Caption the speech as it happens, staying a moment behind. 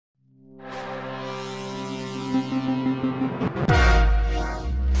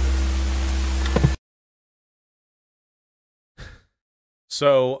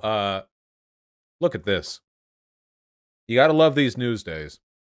So, look at this. You gotta love these news days.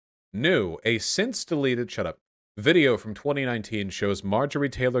 New, a since deleted, shut up, video from 2019 shows Marjorie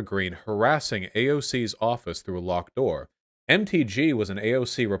Taylor Greene harassing AOC's office through a locked door. MTG was an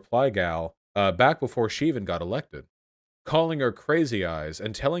AOC reply gal back before she even got elected, calling her crazy eyes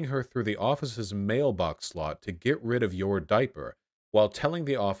and telling her through the office's mailbox slot to get rid of your diaper, while telling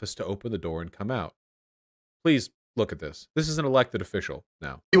the office to open the door and come out. Please look at this. This is an elected official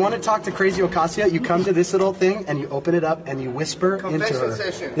now. You want to talk to Crazy Ocasio? You come to this little thing and you open it up and you whisper into her.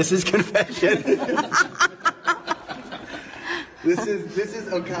 Session. This is confession. This is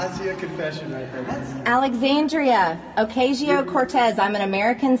Ocasio confession right there. Alexandria Ocasio-Cortez. I'm an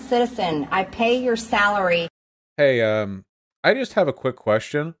American citizen. I pay your salary. Hey, I just have a quick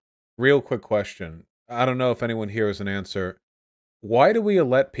question. Real quick question. I don't know if anyone here has an answer. Why do we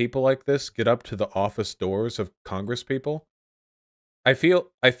let people like this get up to the office doors of Congress people? I feel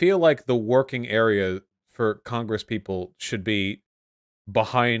like the working area for Congress people should be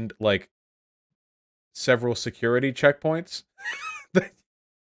behind, like, several security checkpoints.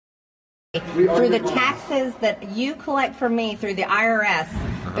 Through the taxes that you collect from me through the IRS,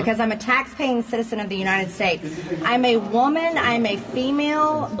 because I'm a tax-paying citizen of the United States. I'm a woman, I'm a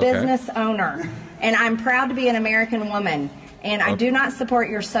female business owner, and I'm proud to be an American woman. And I do not support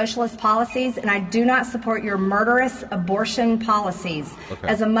your socialist policies, and I do not support your murderous abortion policies.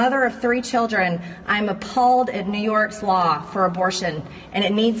 As a mother of 3 children, I'm appalled at New York's law for abortion, and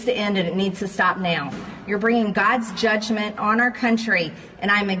it needs to end, and it needs to stop now. You're bringing God's judgment on our country, and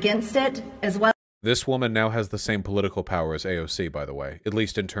I'm against it as well. This woman now has the same political power as AOC, by the way, at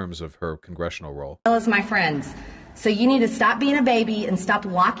least in terms of her congressional role. As my friends. So you need to stop being a baby and stop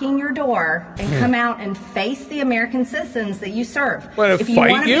locking your door and come out and face the American citizens that you serve. What, if you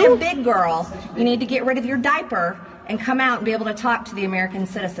want to be a big girl, you need to get rid of your diaper and come out and be able to talk to the American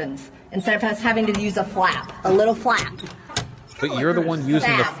citizens instead of us having to use a flap, a little flap. But you're the one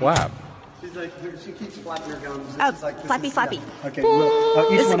using the flap. She's like, she keeps flapping her gums. Oh, flappy, flappy. Okay, well,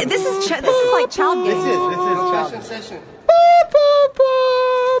 This is like child This games. is child. Session.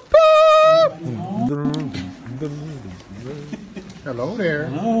 Hello there.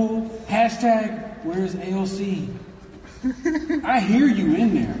 Hello. Hashtag, where's AOC? I hear you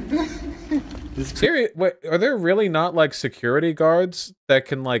in there. Serious? Wait, are there really not, like, security guards that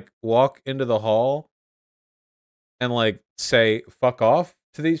can, like, walk into the hall and, like, say fuck off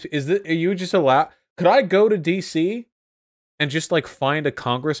to these? Are you just allowed? Could I go to DC and just, like, find a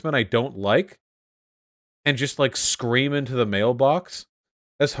congressman I don't like and just, like, scream into the mailbox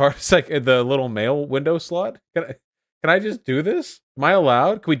as hard as, like, the little mail window slot? Can I just do this? Am I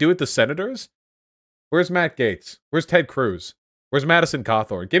allowed? Can we do it to senators? Where's Matt Gaetz? Where's Ted Cruz? Where's Madison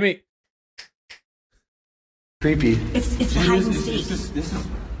Cawthorn? Give me... Creepy. It's hide and seek. This is,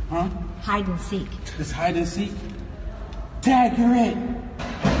 huh? Hide and seek. This hide and seek. Tag, you're it.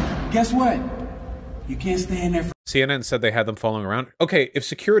 Guess what? You can't stay in there for... CNN said they had them following around. Okay, if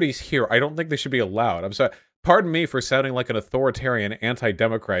security's here, I don't think they should be allowed. I'm sorry. Pardon me for sounding like an authoritarian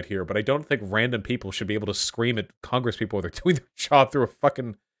anti-democrat here, but I don't think random people should be able to scream at Congress people while they're doing their job through a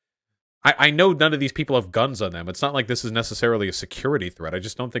fucking... I know none of these people have guns on them. It's not like this is necessarily a security threat. I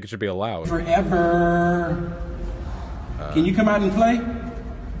just don't think it should be allowed. forever. Can you come out and play?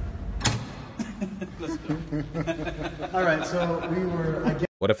 Let's go. All right, so we were, I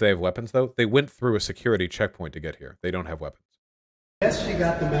What if they have weapons, though? They went through a security checkpoint to get here. They don't have weapons. guess she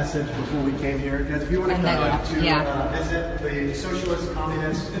got the message before we came here, because if you want to come to visit the socialist,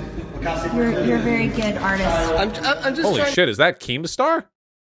 communist, You're a very good artist. I'm just Holy trying. shit, is that Keemstar?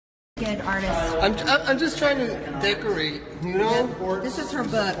 Good artist. I'm just trying to decorate. You know. This is her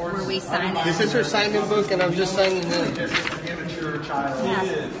book where we sign it. This is her signing book, and I'm just signing in. immature child.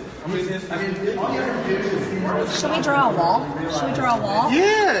 Yeah. Should we draw a wall? Should we draw a wall?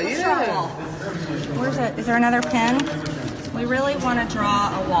 Yeah, Let's draw a wall. Where's it? Is there another pen? We really want to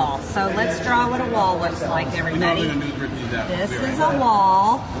draw a wall. So let's draw what a wall looks like, everybody. This is a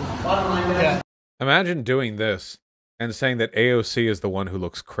wall. Imagine doing this and saying that AOC is the one who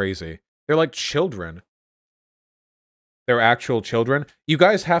looks crazy. They're like children. They're actual children. You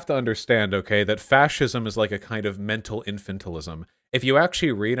guys have to understand, okay, that fascism is like a kind of mental infantilism. If you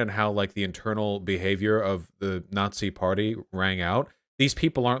actually read on how like the internal behavior of the Nazi party rang out, these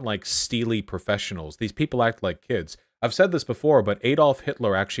people aren't like steely professionals. These people act like kids. I've said this before, but Adolf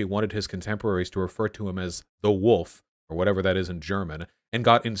Hitler actually wanted his contemporaries to refer to him as the wolf, or whatever that is in German, and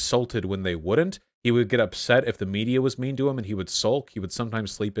got insulted when they wouldn't. He would get upset if the media was mean to him, and he would sulk. He would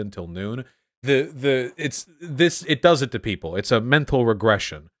sometimes sleep in till noon. It does it to people. It's a mental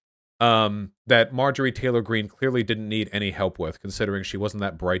regression. that Marjorie Taylor Greene clearly didn't need any help with, considering she wasn't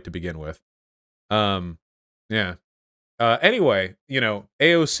that bright to begin with. Yeah. Anyway, you know,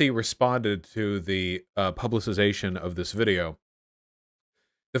 AOC responded to the publicization of this video.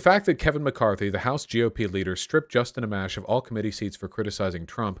 The fact that Kevin McCarthy, the House GOP leader, stripped Justin Amash of all committee seats for criticizing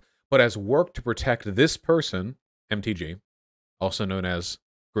Trump, but has worked to protect this person, MTG, also known as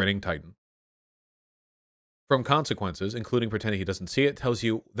Grinning Titan, from consequences, including pretending he doesn't see it, tells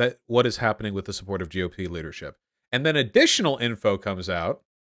you that what is happening with the support of GOP leadership. And then additional info comes out.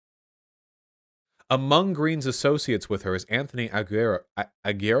 Among Greene's associates with her is Anthony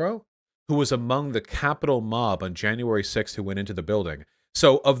Aguero, who was among the Capitol mob on January 6th who went into the building.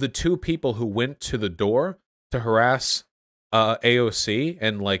 So of the two people who went to the door to harass AOC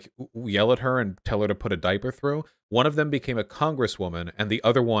and like yell at her and tell her to put a diaper through, one of them became a congresswoman and the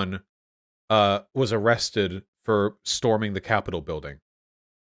other one was arrested for storming the Capitol building.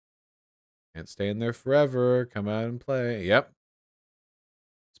 Can't stay in there forever. Come out and play. Yep.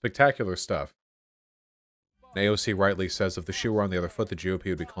 Spectacular stuff. AOC rightly says, if the shoe were on the other foot, the GOP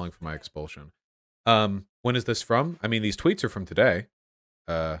would be calling for my expulsion. When is this from? I mean, these tweets are from today.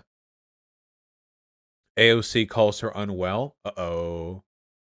 AOC calls her unwell. Uh-oh.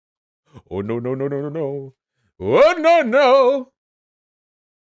 Oh, no, no, no, no, no, no. Oh, no, no.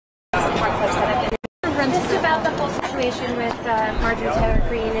 Just about the whole situation with Marjorie Taylor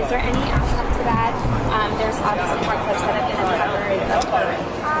Greene, is there any aspect to that? There's obviously more clips that have been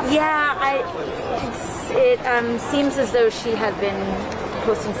uncovered. Yeah, it seems as though she had been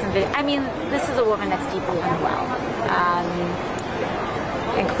posting some video. I mean, this is a woman that's deeply unwell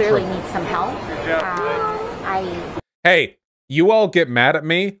and clearly needs some help. Hey, you all get mad at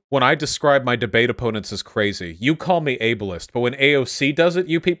me when I describe my debate opponents as crazy. You call me ableist, but when AOC does it,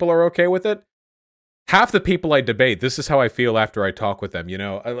 you people are okay with it? Half the people I debate, this is how I feel after I talk with them, you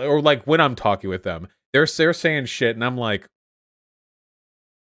know? Or like when I'm talking with them. They're saying shit, and I'm like,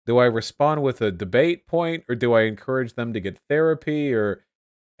 do I respond with a debate point, or do I encourage them to get therapy, or...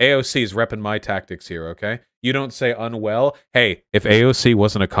 AOC's repping my tactics here, okay? You don't say unwell. Hey, if AOC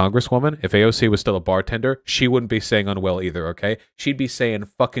wasn't a congresswoman, if AOC was still a bartender, she wouldn't be saying unwell either, okay? She'd be saying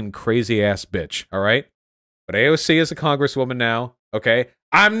fucking crazy-ass bitch, all right? But AOC is a congresswoman now, okay?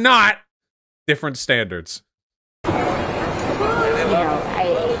 I'm not! Different standards. You know,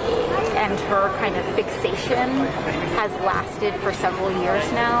 and her kind of fixation has lasted for several years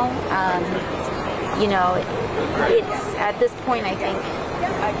now. You know, it's at this point, I think,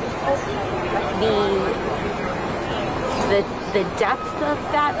 the depth of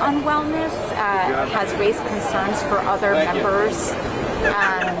that unwellness has raised concerns for other members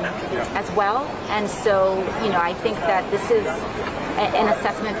as well. And so, you know, I think that this is an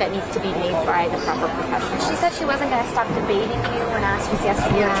assessment that needs to be made by the proper professionals. She said she wasn't going to stop debating you when asked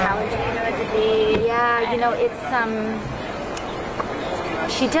yesterday or challenging you in a debate. Yeah, you know, it's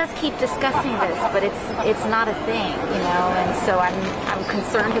she does keep discussing this, but it's not a thing, you know, and so I'm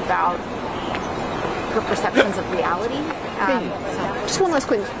concerned about her perceptions of reality. Just one last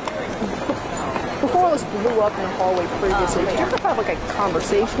question. Before all this blew up in the hallway previously, did you ever have like a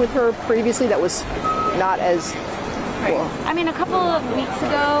conversation with her previously that was not as well? I mean, a couple of weeks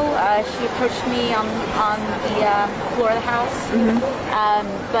ago, she approached me on the floor of the house.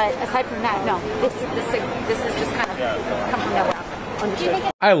 But aside from that, no. This is just kind of come from nowhere.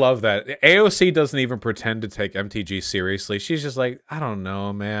 I love that. AOC doesn't even pretend to take MTG seriously. She's just like, I don't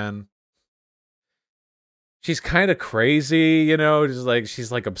know, man. She's kind of crazy, you know, just like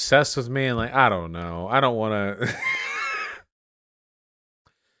she's like obsessed with me and like, I don't know. I don't want to.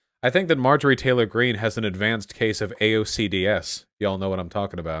 I think that Marjorie Taylor Greene has an advanced case of AOCDS. Y'all know what I'm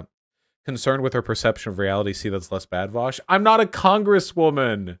talking about. Concerned with her perception of reality, see that's less bad, Vosh. I'm not a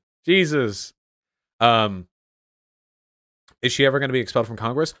congresswoman. Jesus. Is she ever going to be expelled from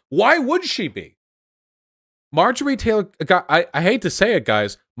Congress? Why would she be? Marjorie Taylor... I hate to say it,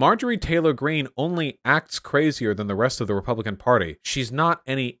 guys. Marjorie Taylor Greene only acts crazier than the rest of the Republican Party. She's not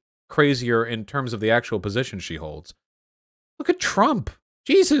any crazier in terms of the actual position she holds. Look at Trump.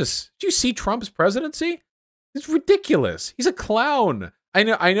 Jesus. Did you see Trump's presidency? It's ridiculous. He's a clown. I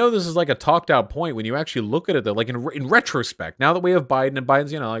know this is like a talked out point when you actually look at it, though, like in retrospect. Now that we have Biden, and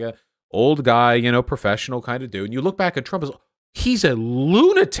Biden's, you know, like a old guy, you know, professional kind of dude. And you look back at Trump as, he's a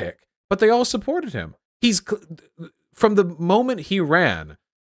lunatic, but they all supported him. From the moment he ran,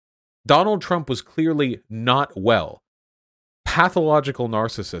 Donald Trump was clearly not well. Pathological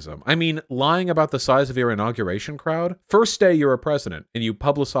narcissism. I mean, lying about the size of your inauguration crowd. First day you're a president and you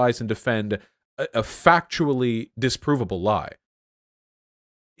publicize and defend a factually disprovable lie.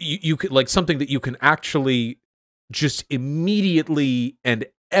 You could, like, something that you can actually just immediately and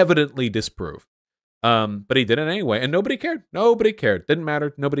evidently disprove. But he did it anyway, and nobody cared. Nobody cared. Didn't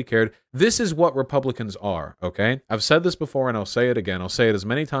matter. Nobody cared. This is what Republicans are, okay? I've said this before, and I'll say it again. I'll say it as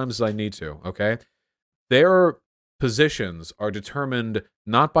many times as I need to, okay? Their positions are determined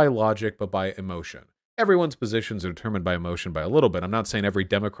not by logic, but by emotion. Everyone's positions are determined by emotion by a little bit. I'm not saying every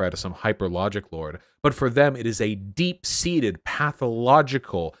Democrat is some hyper-logic lord, but for them, it is a deep-seated,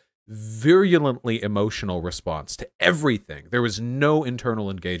 pathological, virulently emotional response to everything. There is no internal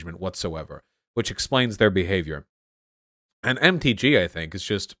engagement whatsoever, which explains their behavior. And MTG, I think, is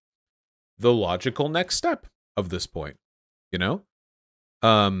just the logical next step of this point, you know?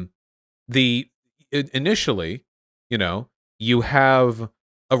 Initially, you know, you have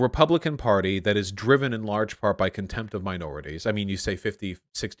a Republican Party that is driven in large part by contempt of minorities. I mean, you say 50,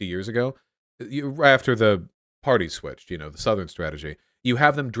 60 years ago, after the party switched, you know, the Southern strategy, you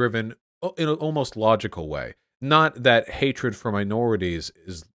have them driven in an almost logical way. Not that hatred for minorities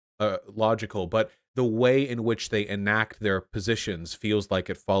is logical, but the way in which they enact their positions feels like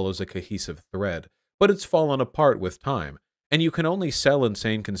it follows a cohesive thread. But it's fallen apart with time. And you can only sell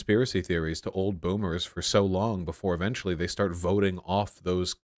insane conspiracy theories to old boomers for so long before eventually they start voting off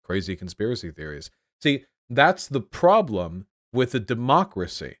those crazy conspiracy theories. See, that's the problem with a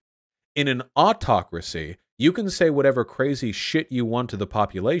democracy. In an autocracy, you can say whatever crazy shit you want to the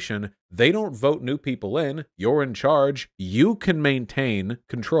population. They don't vote new people in. You're in charge. You can maintain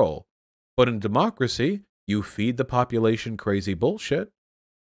control. But in democracy, you feed the population crazy bullshit.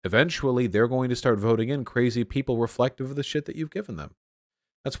 Eventually, they're going to start voting in crazy people reflective of the shit that you've given them.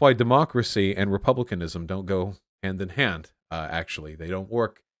 That's why democracy and republicanism don't go hand in hand, actually. They don't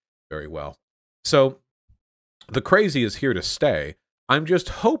work very well. So, the crazy is here to stay. I'm just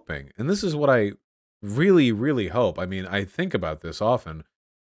hoping, and this is what I really, really hope. I mean, I think about this often.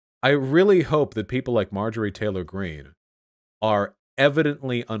 I really hope that people like Marjorie Taylor Greene are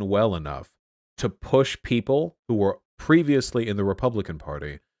evidently unwell enough to push people who were previously in the Republican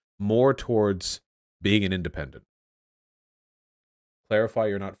Party more towards being an independent. Clarify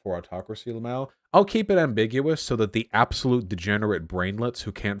you're not for autocracy, Lamau. I'll keep it ambiguous so that the absolute degenerate brainlets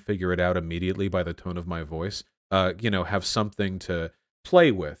who can't figure it out immediately by the tone of my voice, you know, have something to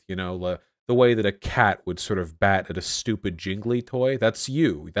play with, you know, the way that a cat would sort of bat at a stupid jingly toy. That's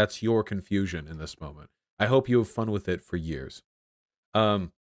you. That's your confusion in this moment. I hope you have fun with it for years. The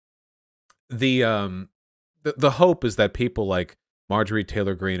hope is that people like Marjorie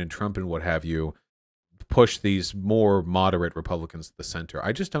Taylor Greene and Trump and what have you push these more moderate Republicans to the center.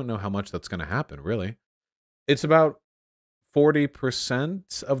 I just don't know how much that's going to happen, really. It's about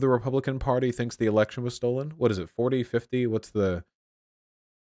 40% of the Republican Party thinks the election was stolen. What is it, 40, 50? What's the...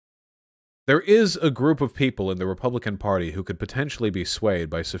 There is a group of people in the Republican Party who could potentially be swayed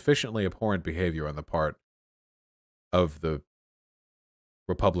by sufficiently abhorrent behavior on the part of the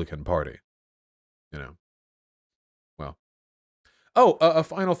Republican Party. You know. Well. Oh, a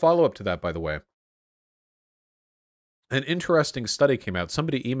final follow-up to that, by the way. An interesting study came out.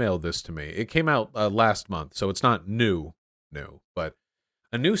 Somebody emailed this to me. It came out last month, so it's not new, but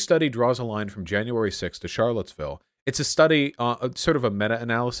a new study draws a line from January 6th to Charlottesville. It's a study, sort of a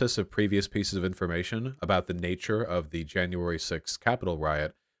meta-analysis of previous pieces of information about the nature of the January 6th Capitol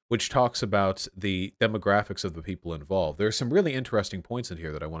riot, which talks about the demographics of the people involved. There are some really interesting points in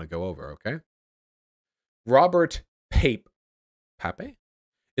here that I want to go over, okay? Robert Pape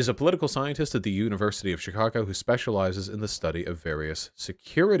is a political scientist at the University of Chicago who specializes in the study of various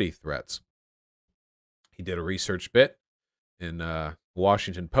security threats. He did a research bit in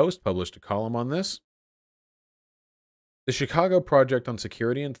Washington Post, published a column on this. The Chicago Project on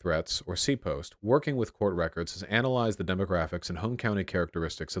Security and Threats, or CPOST, working with court records, has analyzed the demographics and home county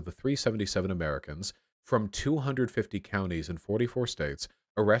characteristics of the 377 Americans from 250 counties in 44 states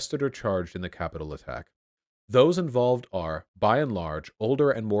arrested or charged in the Capitol attack. Those involved are, by and large, older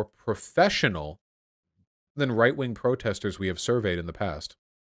and more professional than right-wing protesters we have surveyed in the past.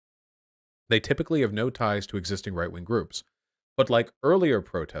 They typically have no ties to existing right-wing groups, but like earlier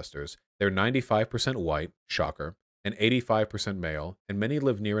protesters, they're 95% white, shocker, and 85% male, and many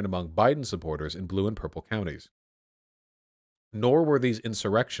live near and among Biden supporters in blue and purple counties. Nor were these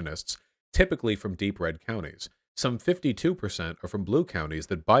insurrectionists typically from deep red counties. Some 52% are from blue counties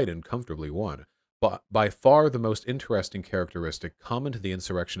that Biden comfortably won. But by far the most interesting characteristic common to the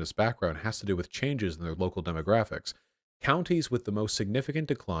insurrectionist background has to do with changes in their local demographics. Counties with the most significant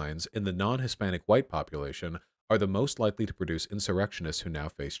declines in the non-Hispanic white population are the most likely to produce insurrectionists who now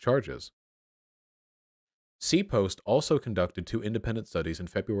face charges. CPOST also conducted 2 independent studies in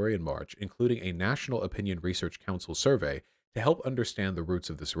February and March, including a National Opinion Research Council survey to help understand the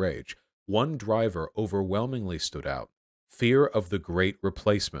roots of this rage. One driver overwhelmingly stood out. fear of the Great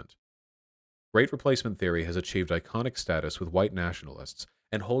Replacement. Great Replacement theory has achieved iconic status with white nationalists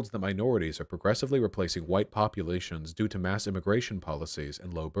and holds that minorities are progressively replacing white populations due to mass immigration policies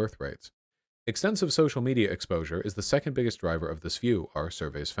and low birth rates. Extensive social media exposure is the second biggest driver of this view, our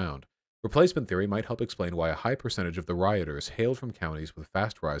surveys found. Replacement theory might help explain why a high percentage of the rioters hailed from counties with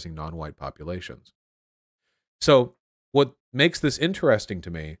fast-rising non-white populations. So, what makes this interesting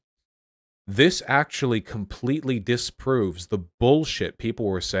to me, this actually completely disproves the bullshit people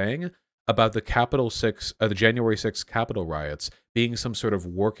were saying about the the January 6th Capitol riots being some sort of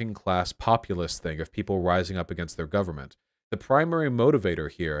working class populist thing of people rising up against their government. The primary motivator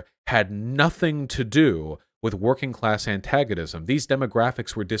here had nothing to do with working class antagonism. These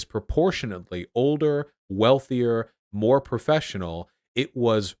demographics were disproportionately older, wealthier, more professional. It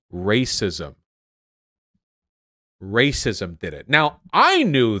was racism. Racism did it. Now, I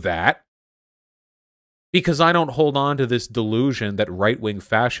knew that because I don't hold on to this delusion that right-wing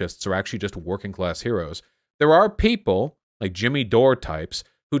fascists are actually just working-class heroes. There are people, like Jimmy Dore types,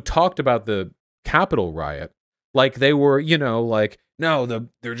 who talked about the Capitol riot like they were, you know, like, no,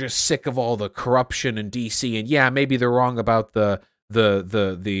 they're just sick of all the corruption in D.C. and yeah, maybe they're wrong about the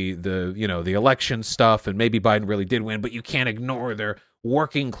election stuff, and maybe Biden really did win, but you can't ignore their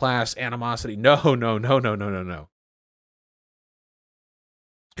working-class animosity. No, no, no, no, no, no, no.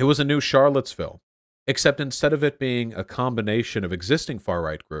 It was a new Charlottesville. Except instead of it being a combination of existing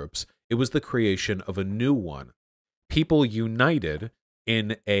far-right groups, it was the creation of a new one. People united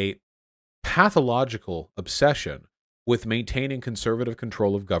in a pathological obsession with maintaining conservative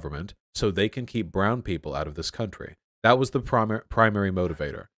control of government so they can keep brown people out of this country. That was the primary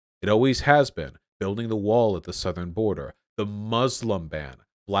motivator. It always has been. Building the wall at the southern border, the Muslim ban,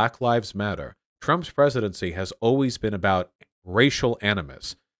 Black Lives Matter. Trump's presidency has always been about racial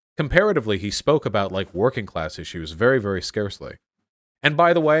animus. Comparatively, he spoke about like working class issues very, very scarcely. And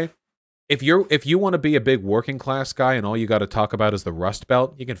by the way, if you want to be a big working class guy and all you got to talk about is the Rust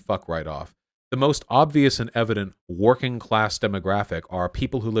Belt, you can fuck right off. The most obvious and evident working class demographic are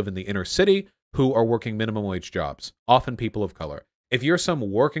people who live in the inner city who are working minimum wage jobs, often people of color. If you're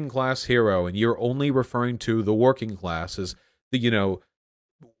some working class hero and you're only referring to the working class as the,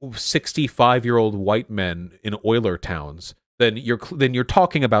 65-year-old white men in oiler towns, then you're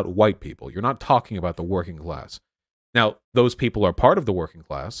talking about white people. You're not talking about the working class. Now, those people are part of the working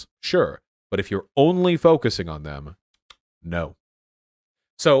class, sure, but if you're only focusing on them, no.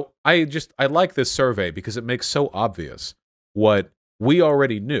 So I like this survey because it makes so obvious what we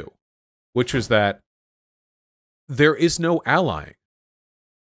already knew, which was that there is no allying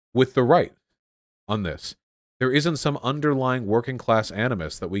with the right on this. There isn't some underlying working class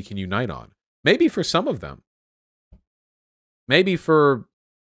animus that we can unite on. Maybe for some of them. Maybe for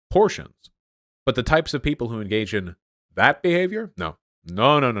portions. But the types of people who engage in that behavior? No.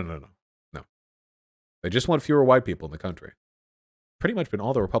 No, no, no, no, no. No. They just want fewer white people in the country. Pretty much been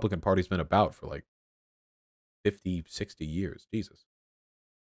all the Republican Party's been about for like 50, 60 years. Jesus.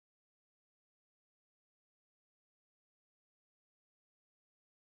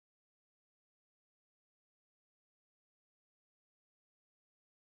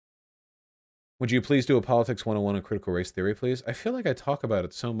 Would you please do a Politics 101 on critical race theory, please? I feel like I talk about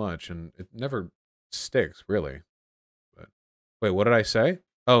it so much, and it never sticks, really. But, wait, what did I say?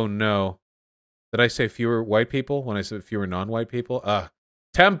 Oh, no. Did I say fewer white people when I said fewer non-white people?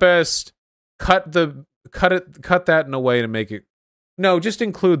 Tempest! Cut that in a way to make it... No, just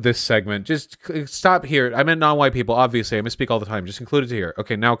include this segment. Just stop here. I meant non-white people, obviously. I misspeak all the time. Just include it here.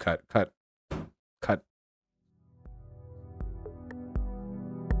 Okay, now cut.